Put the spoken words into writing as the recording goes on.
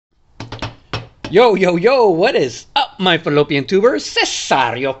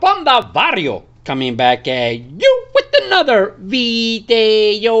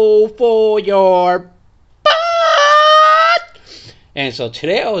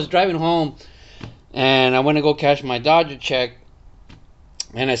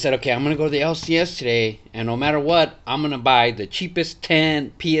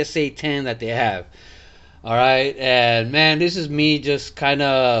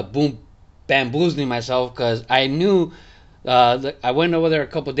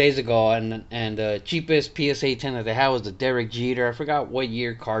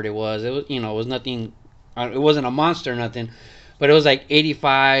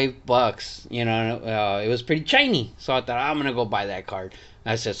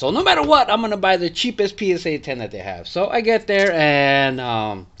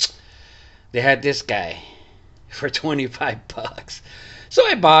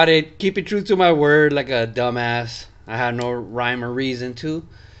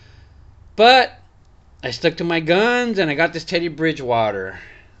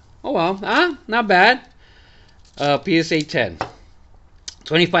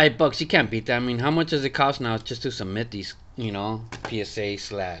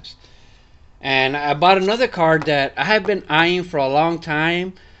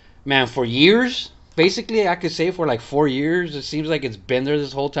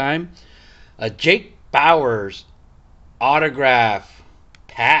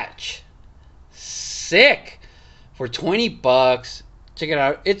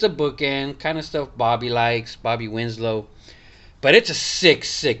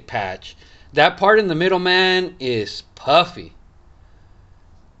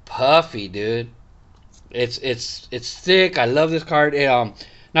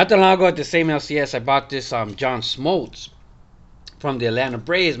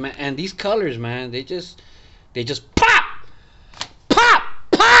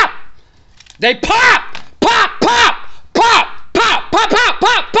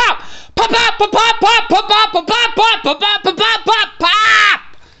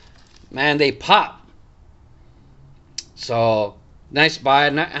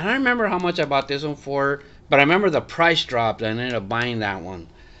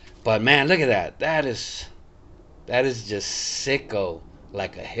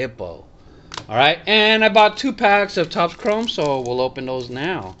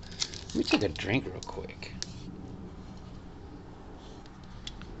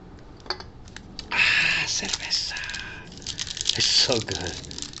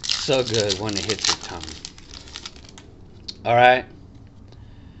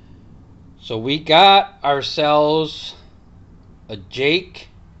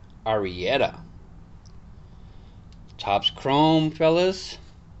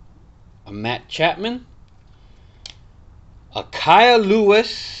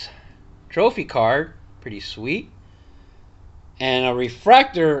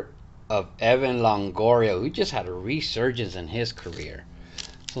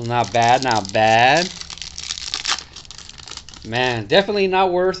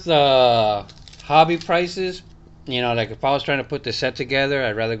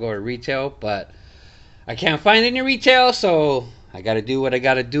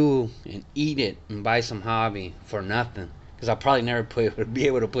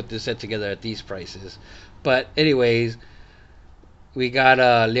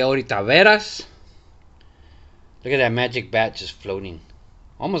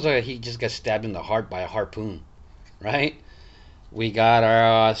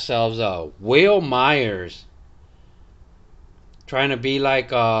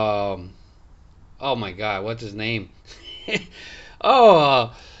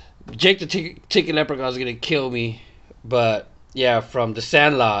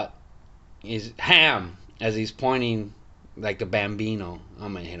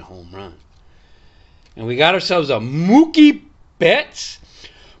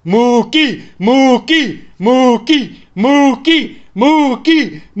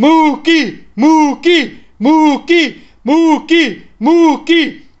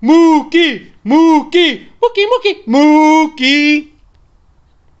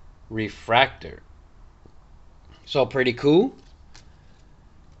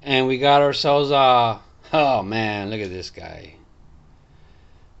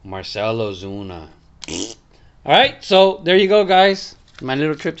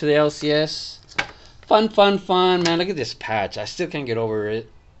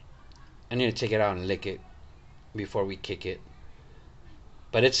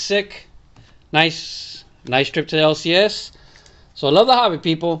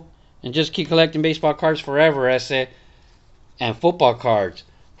And just keep collecting baseball cards forever, ese. And football cards.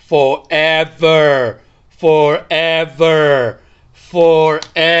 Forever. Forever.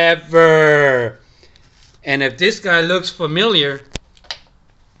 Forever. And if this guy looks familiar,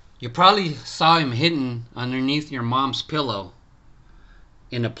 you probably saw him hidden underneath your mom's pillow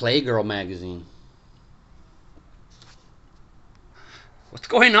in a Playgirl magazine. What's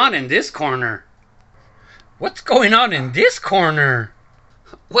going on in this corner? What's going on in this corner?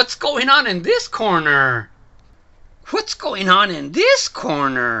 What's going on in this corner? What's going on in this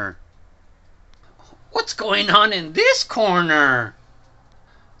corner? What's going on in this corner?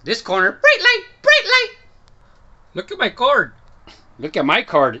 This corner, bright light, bright light. Look at my card. Look at my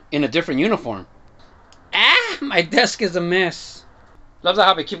card in a different uniform. Ah, my desk is a mess. Love the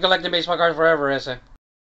hobby. Keep collecting baseball cards forever, ese.